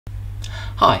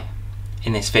Hi,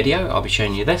 in this video I'll be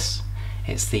showing you this.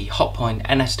 It's the Hotpoint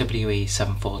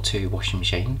NSWE742 washing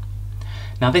machine.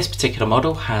 Now this particular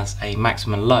model has a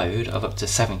maximum load of up to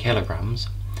 7 kilograms.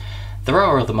 There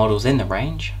are other models in the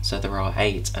range, so there are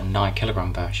 8 and 9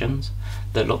 kilogram versions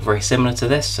that look very similar to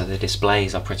this, so the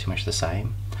displays are pretty much the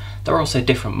same. There are also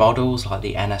different models like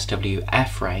the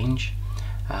NSWF range.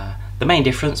 The main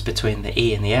difference between the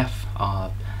E and the F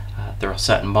are there are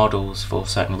certain models for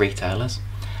certain retailers,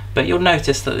 but you'll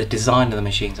notice that the design of the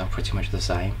machines are pretty much the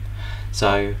same.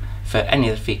 So for any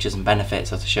of the features and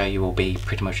benefits I'll show you will be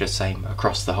pretty much the same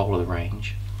across the whole of the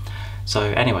range. So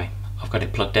anyway, I've got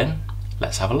it plugged in,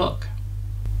 let's have a look.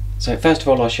 So first of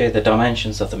all I'll show you the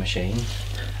dimensions of the machine.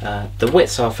 The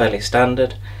widths are fairly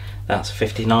standard, that's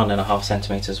 59.5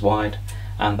 centimeters wide,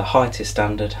 and the height is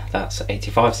standard, that's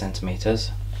 85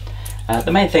 centimeters.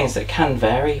 The main things that can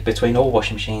vary between all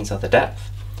washing machines are the depth.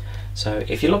 So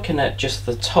if you're looking at just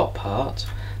the top part,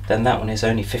 then that one is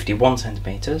only 51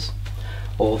 centimeters.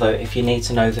 Although if you need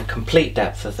to know the complete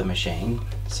depth of the machine,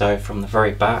 so from the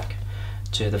very back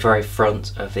to the very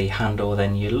front of the handle,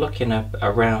 then you're looking at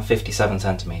around 57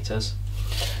 centimeters.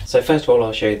 So first of all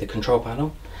I'll show you the control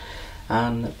panel,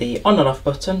 and the on and off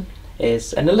button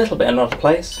is in a little bit another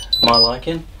place for my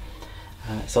liking.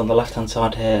 It's on the left hand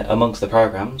side here amongst the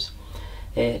programs.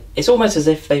 It's almost as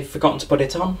if they've forgotten to put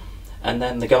it on, and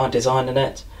then the guy designing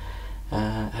it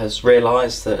has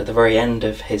realised that at the very end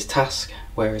of his task,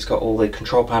 where he's got all the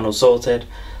control panels sorted,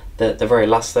 that the very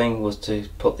last thing was to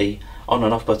put the on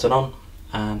and off button on,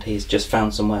 and he's just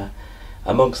found somewhere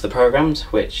amongst the programs,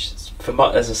 which for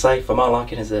my, as I say, for my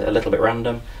liking is a little bit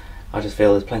random. I just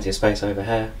feel there's plenty of space over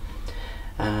here.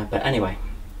 But anyway,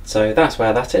 so that's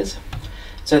where that is.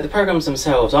 So the programs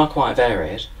themselves are quite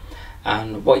varied,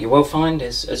 and what you will find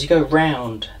is as you go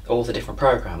round all the different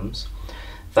programs,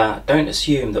 that don't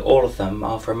assume that all of them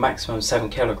are for a maximum 7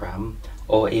 kilogram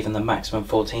or even the maximum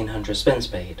 1400 spin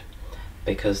speed,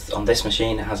 because on this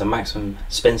machine it has a maximum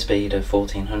spin speed of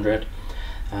 1400,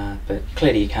 but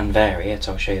clearly you can vary it.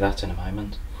 I'll show you that in a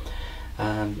moment.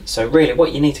 So really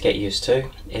what you need to get used to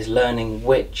is learning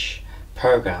which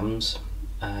programs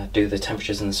do the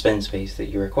temperatures and the spin speeds that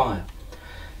you require.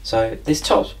 So this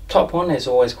top one is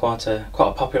always quite a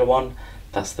popular one.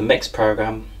 That's the mix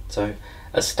program. So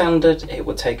as standard it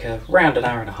would take around an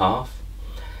hour and a half,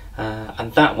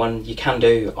 and that one you can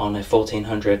do on a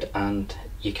 1400 and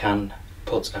you can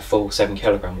put a full 7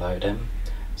 kilogram load in.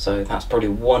 So that's probably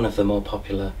one of the more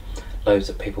popular loads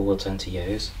that people will tend to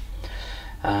use.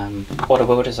 What I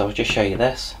will do is I'll just show you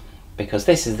this, because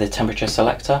this is the temperature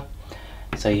selector,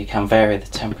 so you can vary the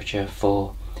temperature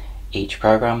for each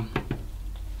program.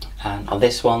 And on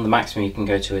this one the maximum you can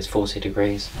go to is 40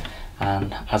 degrees,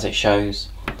 and as it shows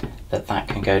that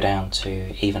can go down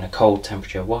to even a cold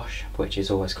temperature wash, which is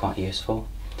always quite useful.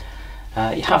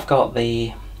 You have got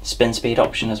the spin speed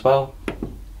option as well,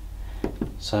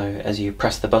 so as you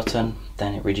press the button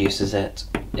then it reduces it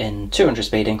in 200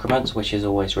 speed increments, which is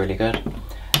always really good.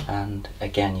 And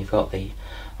again you've got the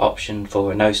option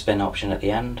for a no spin option at the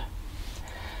end.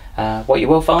 What you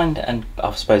will find, and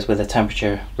I suppose with a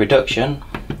temperature reduction,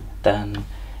 then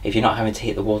if you're not having to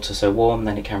heat the water so warm,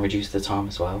 then it can reduce the time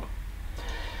as well.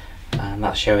 And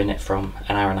that's showing it from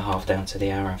an hour and a half down to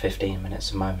the hour and 15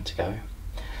 minutes a moment ago.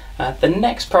 The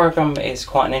next program is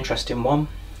quite an interesting one.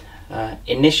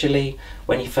 Initially,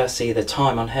 when you first see the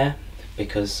time on here,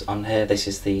 because on here this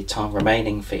is the time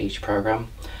remaining for each program,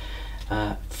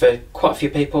 for quite a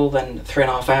few people then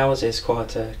 3.5 hours is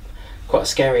quite a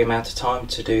scary amount of time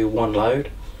to do one load.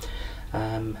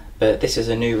 But this is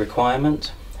a new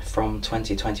requirement from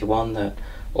 2021 that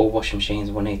all washing machines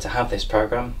will need to have this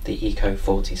program, the Eco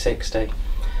 4060.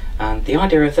 And the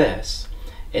idea of this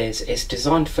is it's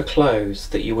designed for clothes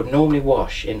that you would normally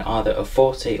wash in either a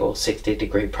 40 or 60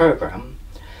 degree program,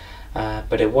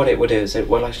 but what it will do is it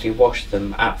will actually wash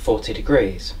them at 40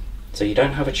 degrees. So you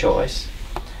don't have a choice,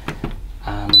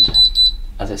 and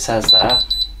as it says there,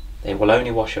 it will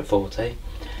only wash at 40,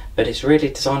 but it's really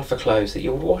designed for clothes that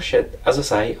you would wash at, as I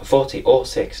say, 40 or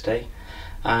 60,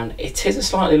 and it is a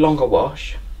slightly longer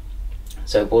wash.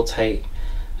 So it will take,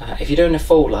 if you're doing a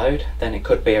full load, then it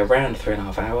could be around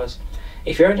 3.5 hours.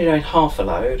 If you're only doing half a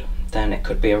load, then it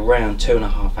could be around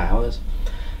 2.5 hours.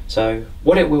 So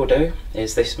what it will do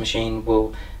is this machine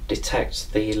will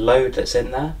detect the load that's in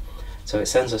there. So it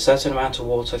sends a certain amount of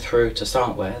water through to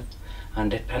start with, and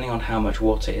depending on how much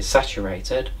water is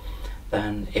saturated,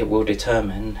 then it will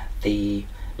determine the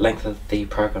length of the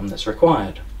program that's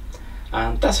required.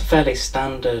 And that's a fairly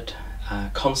standard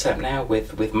concept now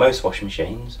with most washing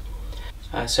machines.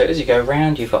 So as you go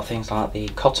around, you've got things like the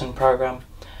cotton program,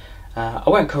 I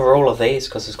won't cover all of these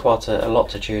because there's quite a lot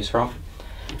to choose from,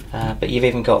 but you've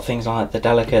even got things like the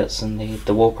delicates and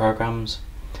the wall programs.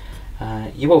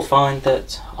 You will find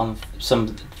that on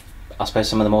some of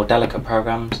the more delicate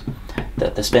programs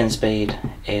that the spin speed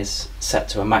is set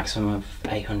to a maximum of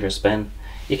 800 spin.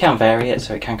 You can vary it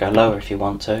so it can go lower if you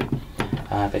want to,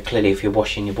 but clearly if you're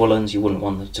washing your woolens you wouldn't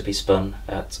want them to be spun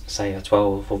at say a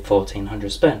 12 or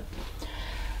 1400 spin.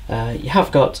 You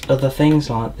have got other things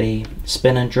like the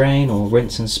spin and drain or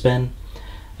rinse and spin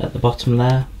at the bottom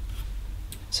there.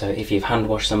 So if you've hand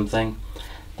washed something,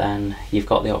 then you've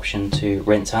got the option to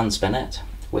rinse and spin it,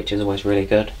 which is always really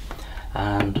good.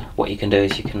 And what you can do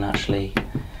is you can actually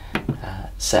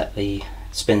set the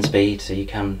spin speed so you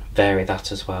can vary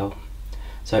that as well.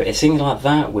 So it's things like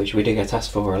that which we do get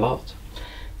asked for a lot.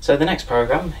 So the next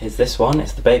program is this one.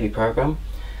 It's the baby program.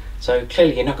 So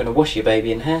clearly you're not going to wash your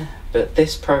baby in here, but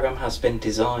this program has been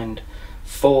designed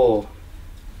for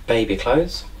baby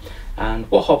clothes. And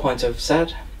what Hotpoint have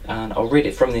said, and I'll read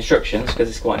it from the instructions because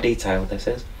it's quite detailed, this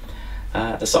is.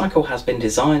 The cycle has been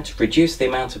designed to reduce the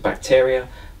amount of bacteria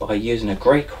by using a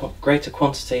greater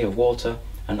quantity of water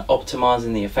and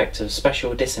optimizing the effect of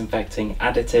special disinfecting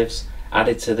additives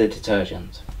added to the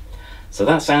detergent. So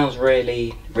that sounds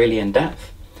really in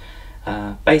depth.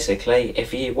 Basically,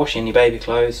 if you're washing your baby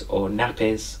clothes or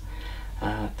nappies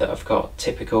that have got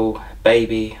typical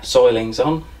baby soilings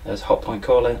on, as Hotpoint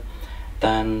call it,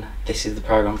 then this is the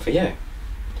program for you.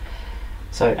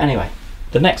 So anyway,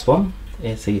 the next one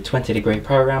is the 20-degree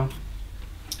program.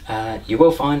 You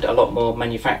will find a lot more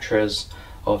manufacturers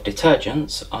of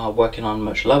detergents are working on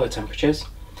much lower temperatures.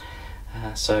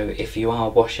 So if you are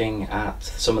washing at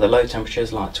some of the low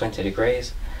temperatures like 20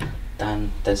 degrees,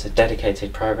 then there's a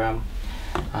dedicated program,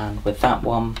 and with that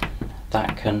one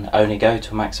that can only go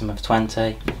to a maximum of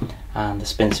 20, and the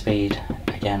spin speed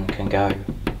again can go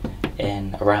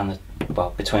in around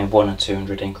between 1 and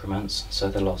 200 increments, so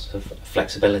there's lots of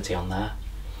flexibility on there.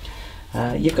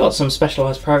 You've got some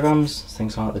specialised programs,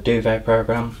 things like the duvet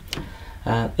program.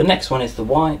 The next one is the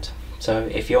white. So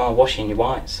if you are washing your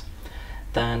whites,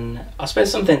 then I suppose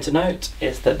something to note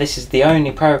is that this is the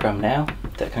only program now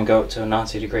that can go up to a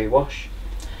 90-degree wash.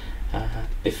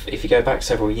 If you go back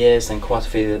several years, then quite a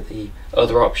few of the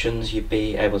other options you'd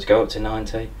be able to go up to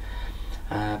 90.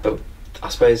 But I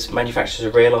suppose manufacturers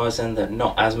are realising that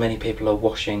not as many people are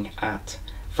washing at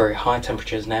very high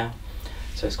temperatures now.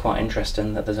 So it's quite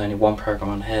interesting that there's only one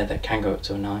program on here that can go up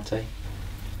to a 90.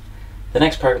 The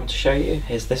next program to show you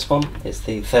is this one. It's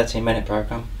the 13-minute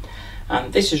program.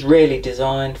 And this is really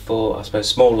designed for, I suppose,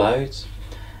 small loads.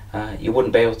 You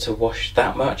wouldn't be able to wash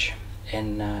that much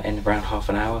in around half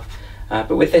an hour.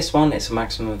 But with this one, it's a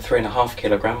maximum of 3.5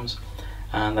 kilograms.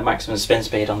 And the maximum spin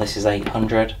speed on this is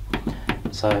 800.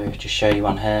 So just show you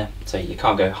on here. So you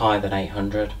can't go higher than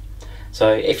 800.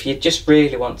 So if you just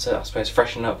really want to, I suppose,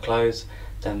 freshen up clothes,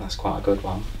 then that's quite a good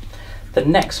one. The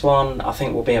next one I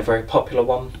think will be a very popular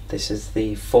one. This is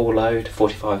the full load,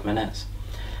 45 minutes.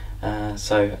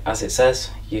 So as it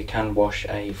says, you can wash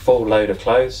a full load of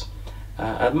clothes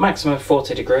at a maximum of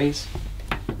 40 degrees.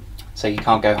 So you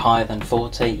can't go higher than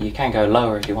 40, you can go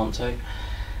lower if you want to.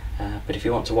 But if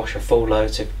you want to wash a full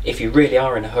load, so if you really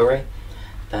are in a hurry,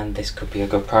 then this could be a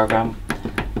good program.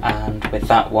 And with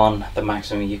that one, the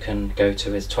maximum you can go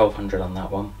to is 1200 on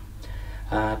that one.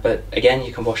 But again,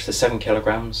 you can wash the 7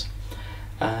 kilograms.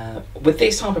 With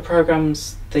these type of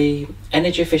programs, the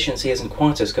energy efficiency isn't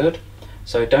quite as good,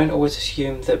 so don't always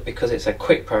assume that because it's a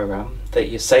quick program that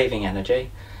you're saving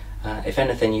energy. If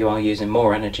anything, you are using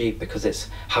more energy because it's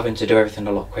having to do everything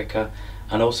a lot quicker,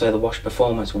 and also the wash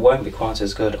performance won't be quite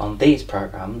as good on these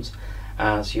programs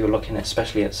as you're looking at,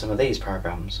 especially at some of these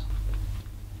programs.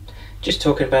 Just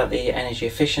talking about the energy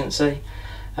efficiency,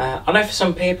 I know for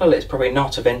some people it's probably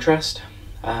not of interest,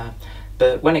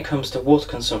 but when it comes to water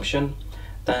consumption,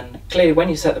 then clearly when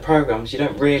you set the programs you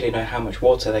don't really know how much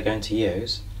water they're going to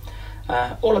use.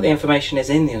 All of the information is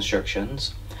in the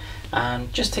instructions,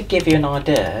 and just to give you an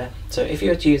idea, so if you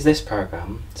were to use this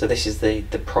program, so this is the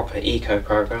proper eco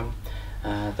program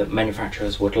that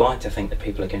manufacturers would like to think that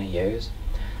people are going to use,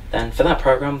 then for that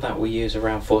program that will use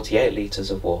around 48 litres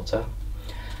of water.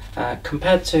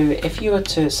 Compared to if you were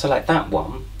to select that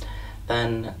one,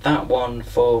 then that one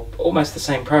for almost the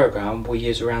same program will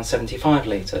use around 75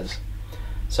 litres.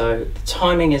 So the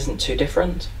timing isn't too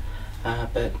different,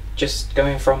 but just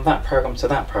going from that program to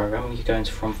that program, you're going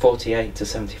from 48 to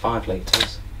 75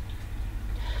 litres.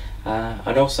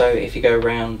 And also if you go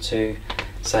around to,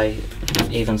 say,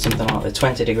 even something like the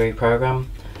 20-degree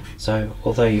program, so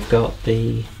although you've got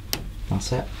the,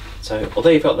 that's it. So although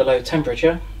you've got the low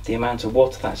temperature, the amount of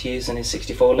water that's using is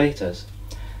 64 litres.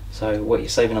 so what you're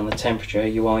saving on the temperature,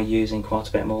 you are using quite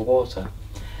a bit more water.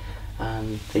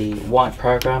 And the white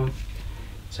program,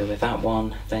 so with that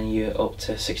one, then you're up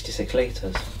to 66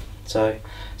 litres. So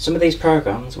some of these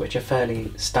programs, which are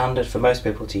fairly standard for most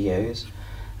people to use,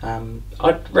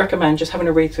 I'd recommend just having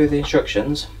a read through the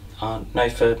instructions. I know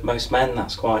for most men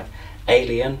that's quite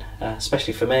alien,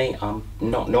 especially for me. I'm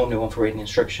not normally one for reading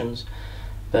instructions,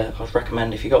 but I'd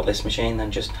recommend if you got this machine,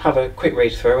 then just have a quick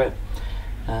read through it.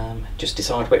 Just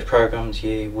decide which programs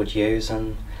you would use,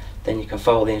 and then you can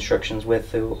follow the instructions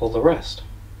with all the rest.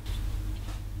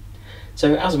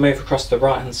 So as I move across the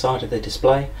right hand side of the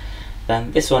display,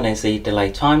 then this one is the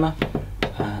delay timer.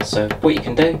 So what you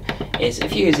can do is,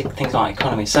 if you're using things like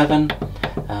economy 7,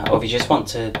 or if you just want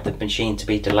the machine to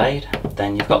be delayed,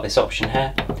 then you've got this option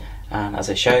here, and as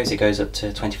it shows, it goes up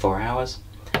to 24 hours,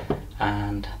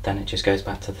 and then it just goes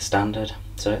back to the standard.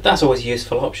 So that's always a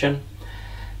useful option.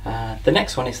 The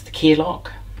next one is the key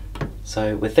lock.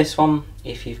 So with this one,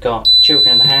 if you've got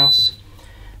children in the house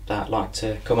that like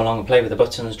to come along and play with the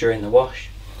buttons during the wash,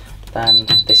 then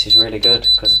this is really good,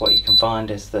 because what you can find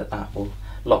is that will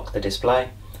lock the display.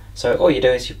 So all you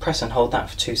do is you press and hold that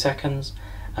for 2 seconds,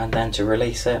 and then to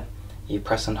release it, you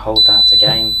press and hold that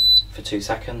again for 2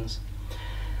 seconds.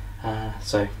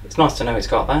 So it's nice to know it's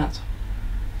got that.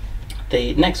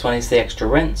 The next one is the extra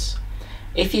rinse.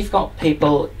 If you've got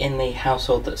people in the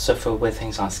household that suffer with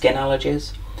things like skin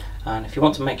allergies, and if you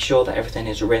want to make sure that everything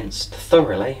is rinsed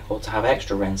thoroughly, or to have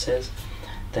extra rinses,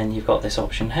 then you've got this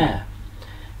option here.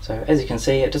 So as you can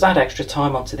see, it does add extra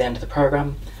time onto the end of the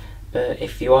program, but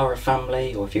if you are a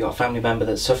family, or if you've got a family member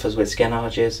that suffers with skin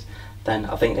allergies, then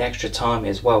I think the extra time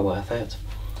is well worth it.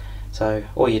 So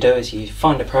all you do is you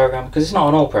find a program, because it's not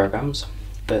on all programs,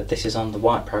 but this is on the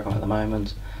white program at the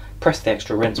moment, press the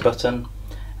extra rinse button,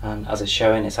 and as it's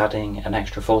showing, it's adding an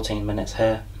extra 14 minutes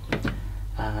here,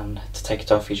 and to take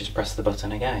it off you just press the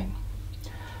button again.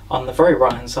 On the very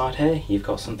right hand side here, you've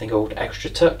got something called extra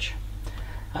touch,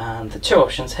 and the two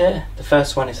options here, the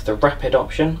first one is the rapid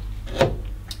option,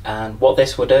 and what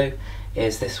this will do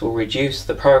is this will reduce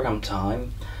the program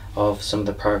time of some of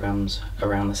the programs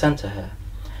around the center here.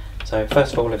 So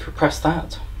first of all, if we press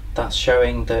that, that's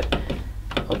showing that,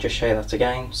 I'll just show you that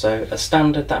again. So as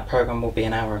standard, that program will be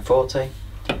 1 hour and 40.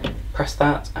 Press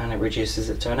that and it reduces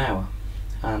it to 1 hour.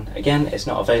 And again, it's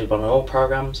not available on all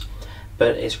programs,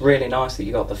 but it's really nice that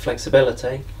you got the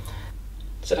flexibility.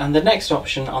 So, and the next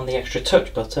option on the extra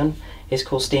touch button is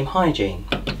called steam hygiene.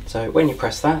 So when you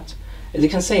press that, as you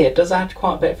can see, it does add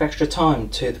quite a bit of extra time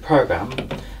to the program.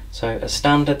 So as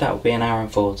standard, that would be 1 hour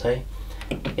and 40.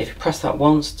 If you press that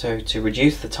once to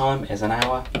reduce the time is 1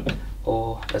 hour,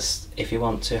 or if you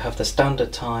want to have the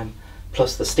standard time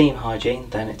plus the steam hygiene,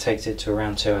 then it takes it to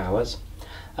around 2 hours.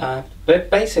 But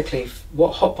basically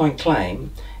what Hotpoint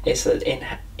claim is that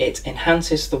it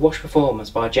enhances the wash performance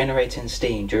by generating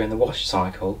steam during the wash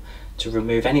cycle to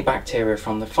remove any bacteria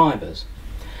from the fibres.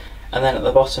 And then at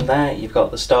the bottom there, you've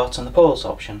got the start and the pause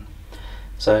option.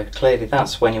 So clearly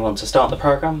that's when you want to start the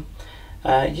program.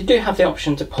 You do have the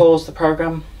option to pause the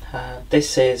program.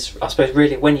 This is, I suppose,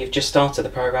 really when you've just started the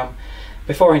program,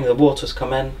 before any of the water's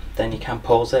come in, then you can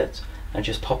pause it and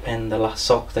just pop in the last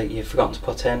sock that you've forgotten to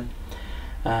put in.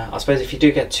 I suppose if you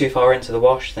do get too far into the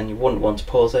wash, then you wouldn't want to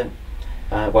pause it.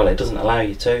 Well, it doesn't allow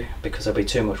you to, because there'll be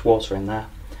too much water in there.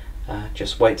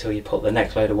 Just wait till you put the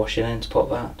next load of washing in to put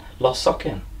that lost sock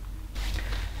in.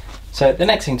 So the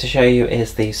next thing to show you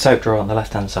is the soap drawer on the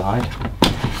left hand side.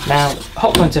 Now,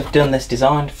 Hotpoint have done this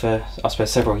design for, I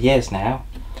suppose, several years now.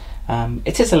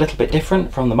 It is a little bit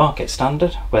different from the market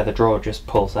standard, where the drawer just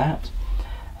pulls out.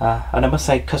 And I must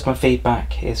say, customer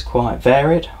feedback is quite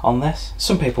varied on this.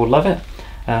 Some people love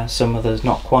it, some others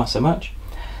not quite so much.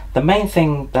 The main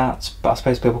thing that I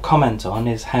suppose people comment on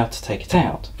is how to take it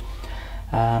out.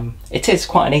 It is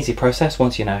quite an easy process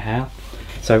once you know how.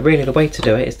 So really the way to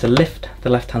do it is to lift the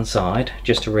left hand side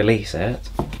just to release it,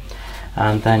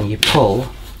 and then you pull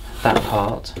that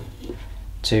part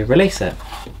to release it.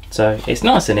 So it's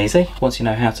nice and easy once you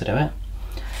know how to do it.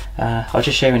 I'll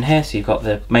just show you in here. So you've got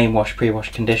the main wash,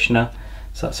 pre-wash, conditioner,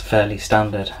 so that's a fairly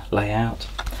standard layout.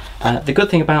 The good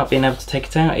thing about being able to take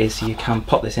it out is you can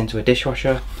pop this into a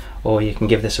dishwasher, or you can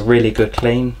give this a really good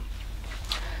clean.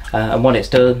 And what it's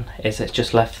done is it's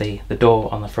just left the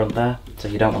door on the front there, so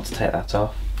you don't want to take that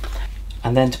off.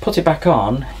 And then to put it back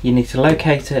on, you need to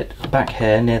locate it back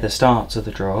here near the start of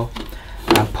the drawer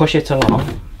and push it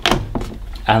along,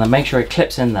 and then make sure it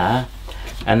clips in there,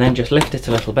 and then just lift it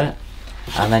a little bit,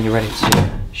 and then you're ready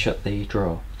to shut the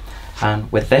drawer.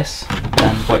 And with this,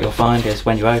 then what you'll find is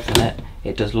when you open it,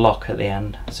 it does lock at the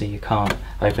end, so you can't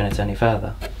open it any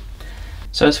further.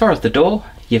 So as far as the door,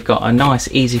 you've got a nice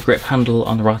easy grip handle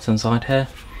on the right hand side here,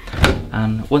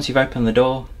 and once you've opened the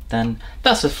door, then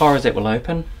that's as far as it will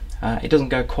open. It doesn't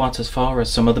go quite as far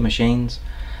as some other machines,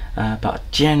 but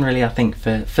generally I think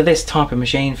for this type of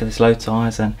machine, for this load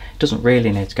size, then it doesn't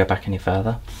really need to go back any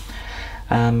further.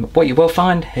 What you will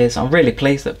find is I'm really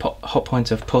pleased that Hotpoint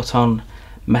have put on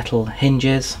metal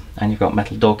hinges, and you've got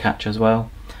metal door catch as well.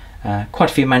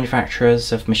 Quite a few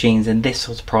manufacturers of machines in this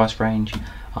sort of price range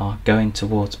are going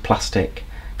towards plastic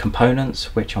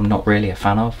components, which I'm not really a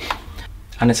fan of.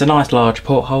 And it's a nice large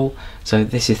porthole, so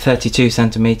this is 32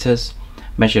 centimeters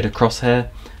measured across here,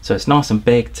 so it's nice and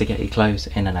big to get your clothes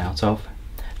in and out of.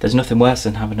 There's nothing worse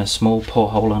than having a small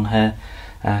porthole on here,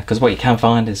 because what you can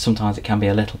find is sometimes it can be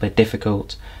a little bit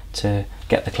difficult to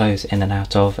get the clothes in and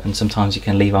out of, and sometimes you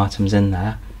can leave items in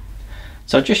there.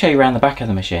 So I'll just show you around the back of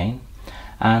the machine,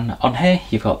 and on here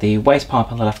you've got the waste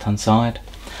pipe on the left hand side.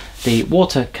 The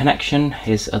water connection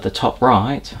is at the top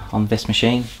right on this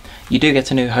machine. You do get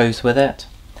a new hose with it,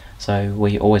 so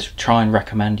we always try and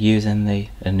recommend using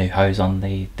a new hose on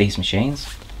these machines.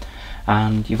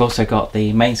 And you've also got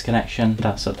the mains connection,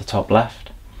 that's at the top left.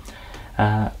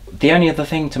 The only other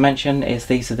thing to mention is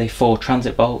these are the 4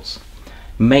 transit bolts.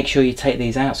 Make sure you take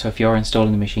these out, so if you're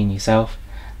installing the machine yourself,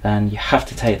 then you have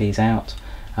to take these out.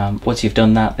 Once you've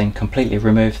done that, then completely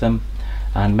remove them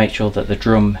and make sure that the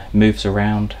drum moves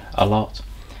around a lot.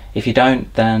 If you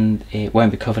don't, then it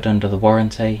won't be covered under the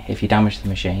warranty if you damage the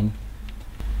machine.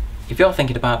 If you're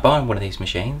thinking about buying one of these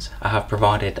machines, I have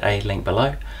provided a link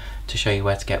below to show you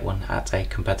where to get one at a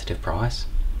competitive price.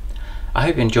 I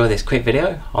hope you enjoy this quick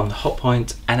video on the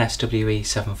Hotpoint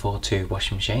NSWE742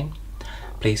 washing machine.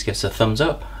 Please give us a thumbs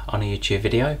up on a YouTube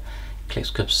video, click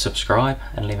subscribe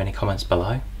and leave any comments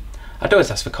below. I'd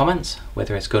always ask for comments,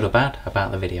 whether it's good or bad,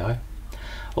 about the video.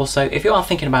 Also, if you are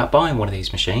thinking about buying one of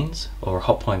these machines, or a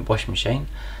Hotpoint washing machine,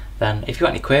 then if you've got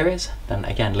any queries, then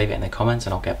again leave it in the comments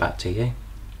and I'll get back to you.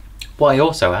 What I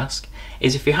also ask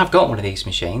is if you have got one of these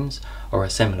machines, or a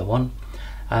similar one,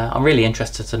 I'm really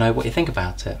interested to know what you think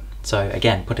about it. So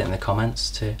again, put it in the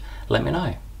comments to let me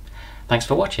know. Thanks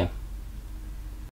for watching.